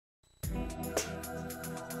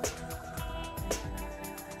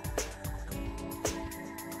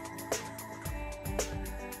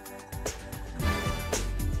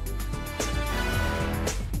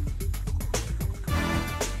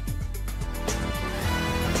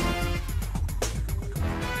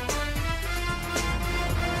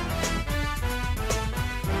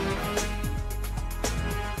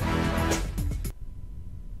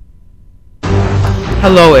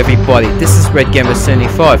Hello everybody, this is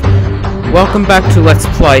RedGamer75. Welcome back to Let's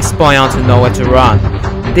Play SpyHunter Nowhere to Run.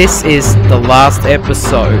 This is the last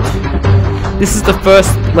episode. This is the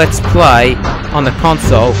first Let's Play on the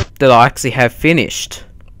console that I actually have finished.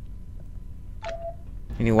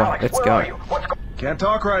 Anyway, let's go. Can't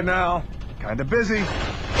talk right now. Kinda busy.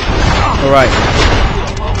 Alright.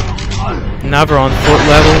 Another on foot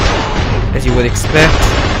level, as you would expect.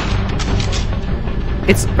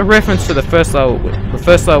 It's a reference to the first level. The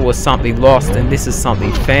first level was something lost, and this is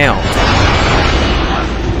something found.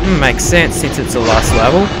 Makes sense since it's the last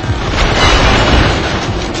level.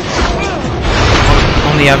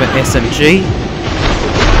 Only have an SMG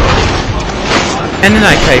and an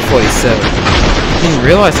AK-47. Didn't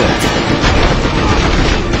realise that.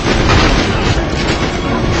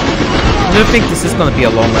 I don't think this is going to be a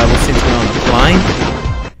long level since we're on a plane.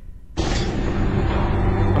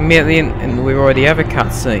 Immediately, and we already have a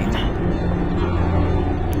cutscene.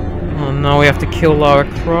 Oh no, we have to kill Lara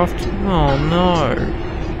Croft. Oh no.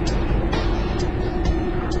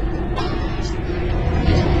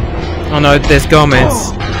 Oh no, there's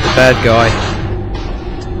Gomez, the bad guy.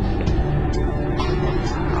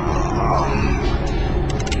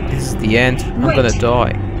 This is the end. I'm gonna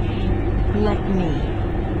die. Let me.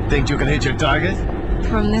 Think you can hit your target?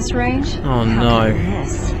 From this range? Oh no.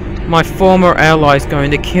 This? My former ally's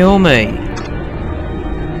going to kill me.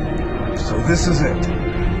 So this is it. You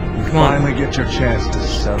Come on. finally get your chance to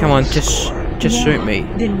settle. Come on, just shoot me.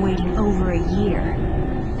 Been waiting over a year.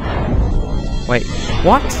 Wait,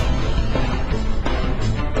 what?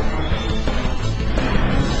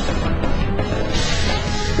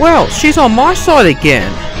 Well, she's on my side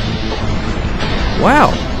again.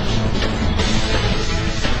 Wow.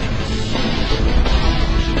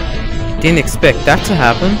 Didn't expect that to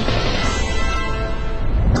happen.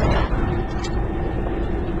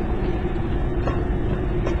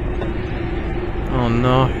 Oh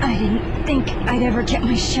no. I didn't think I'd ever get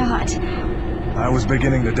my shot. I was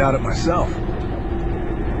beginning to doubt it myself.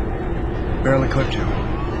 Barely clipped you.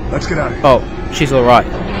 Let's get out of here. Oh, she's alright.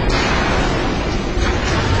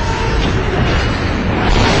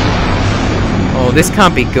 Oh, this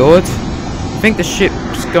can't be good. I think the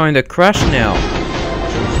ship's going to crash now.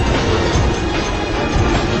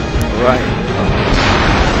 Right.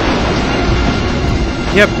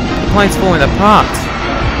 Yep, the plane's falling apart.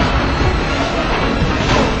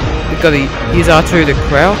 We've got to use R2 to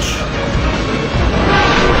crouch.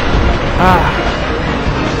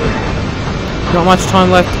 Not much time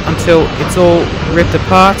left until it's all ripped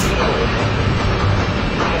apart.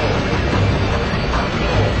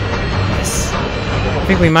 Yes. I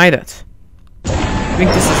think we made it. I think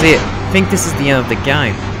this is it. I think this is the end of the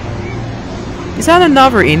game. Is that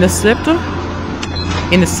another Interceptor?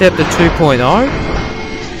 Interceptor 2.0?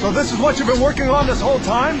 So this is what you've been working on this whole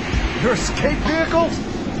time? Your escape vehicle?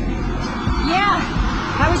 Yeah,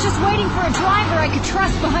 I was just waiting for a driver I could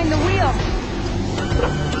trust behind the wheel.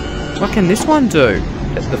 What can this one do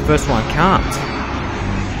that the first one can't?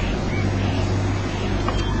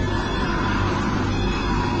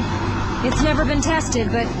 It's never been tested,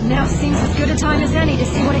 but now seems as good a time as any to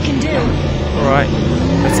see what it can do. Alright,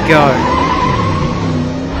 let's go.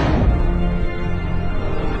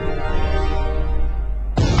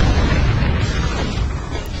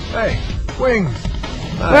 Hey, wings.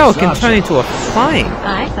 Well, it can turn into a plane.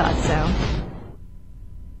 I thought so.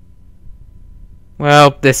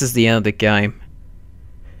 Well, this is the end of the game.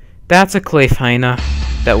 That's a cliffhanger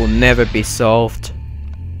that will never be solved.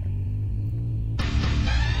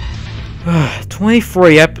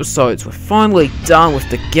 23 episodes, we're finally done with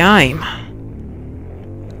the game.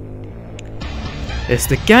 Yes,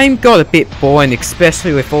 the game got a bit boring,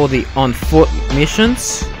 especially with all the on-foot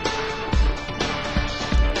missions.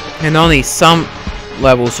 And only some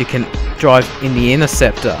levels you can drive in the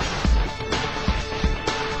Interceptor.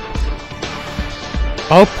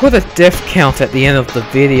 I'll put a death count at the end of the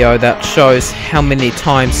video that shows how many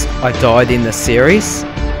times I died in the series.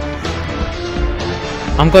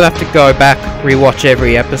 I'm gonna have to go back, rewatch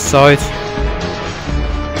every episode,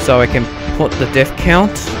 so I can put the death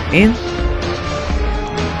count in.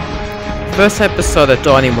 First episode I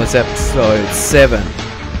died in was episode 7,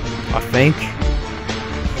 I think.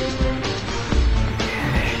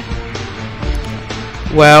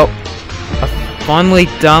 Well, I've finally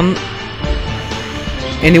done.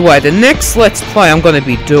 Anyway, the next Let's Play I'm going to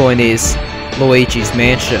be doing is Luigi's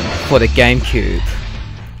Mansion for the GameCube.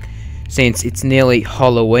 Since it's nearly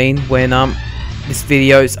Halloween when this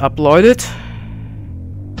video is uploaded.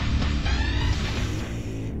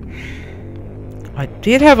 I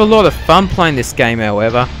did have a lot of fun playing this game,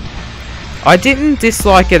 however. I didn't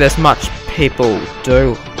dislike it as much people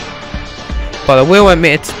do. But I will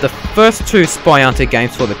admit, the first two SpyHunter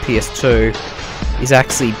games for the PS2 is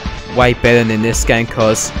actually way better than this game,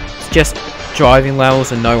 because it's just driving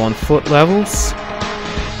levels and no on foot levels.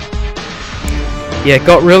 Yeah, it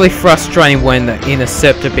got really frustrating when the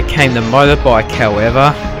Interceptor became the motorbike,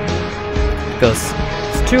 however, because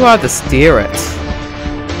it's too hard to steer it.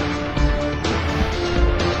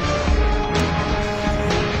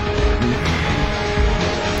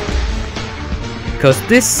 Because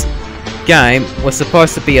this game was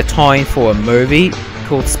supposed to be a tie-in for a movie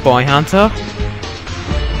called SpyHunter,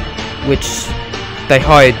 which they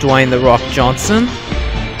hired Dwayne "The Rock" Johnson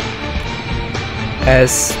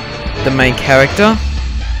as the main character.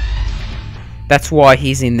 That's why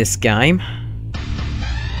he's in this game.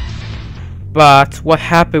 But what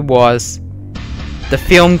happened was, the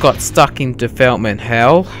film got stuck in development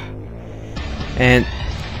hell and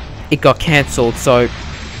it got cancelled,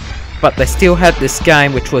 but they still had this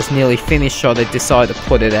game which was nearly finished, so they decided to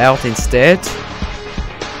put it out instead.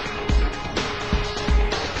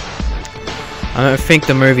 I don't think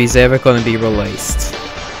the movie's ever going to be released.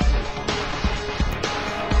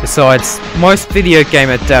 Besides, most video game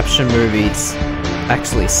adaptation movies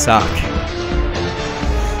actually suck.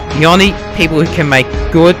 The only people who can make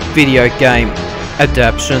good video game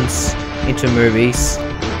adaptations into movies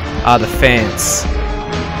are the fans.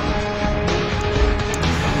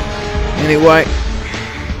 Anyway,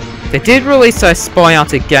 they did release a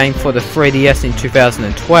SpyHunter game for the 3DS in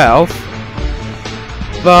 2012,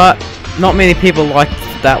 but not many people liked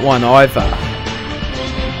that one either,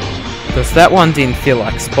 because that one didn't feel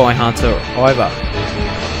like SpyHunter either.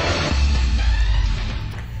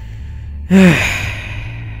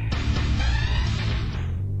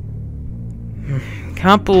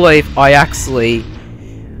 Can't believe I actually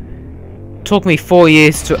took me 4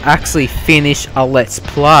 years to actually finish a Let's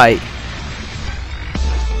Play,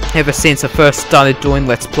 ever since I first started doing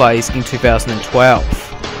Let's Plays in 2012.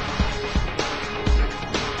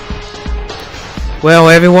 Well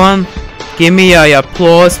everyone, give me a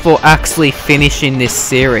applause for actually finishing this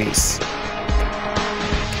series.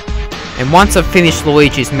 And once I've finished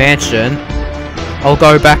Luigi's Mansion, I'll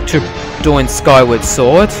go back to doing Skyward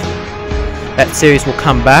Sword. That series will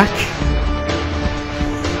come back.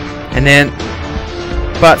 And then,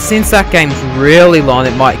 but since that game's really long,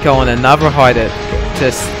 it might go on another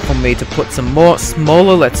hiatus for me to put some more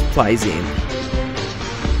smaller Let's Plays in.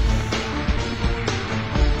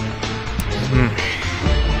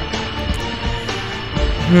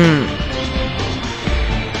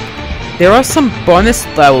 There are some bonus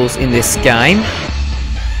levels in this game,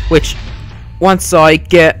 which once I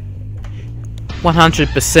get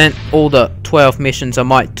 100% all the 12 missions, I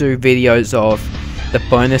might do videos of the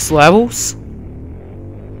bonus levels.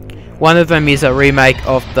 One of them is a remake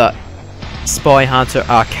of the SpyHunter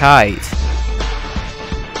arcade,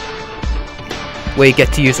 where you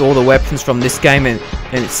get to use all the weapons from this game, and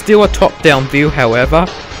it's still a top-down view, however.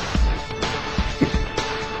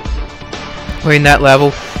 Where in that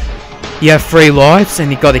level you have 3 lives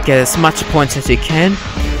and you got to get as much points as you can.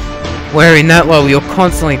 Where in that level you'll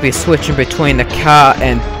constantly be switching between the car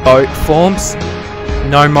and boat forms.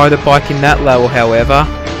 No motorbike in that level, however.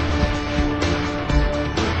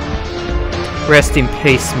 Rest in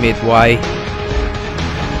peace, Midway.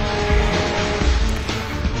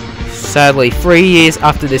 Sadly, 3 years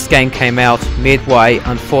after this game came out, Midway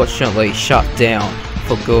unfortunately shut down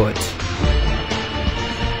for good.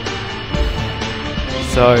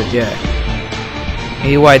 So yeah.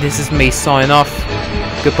 Anyway, this is me signing off.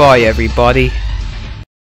 Goodbye everybody.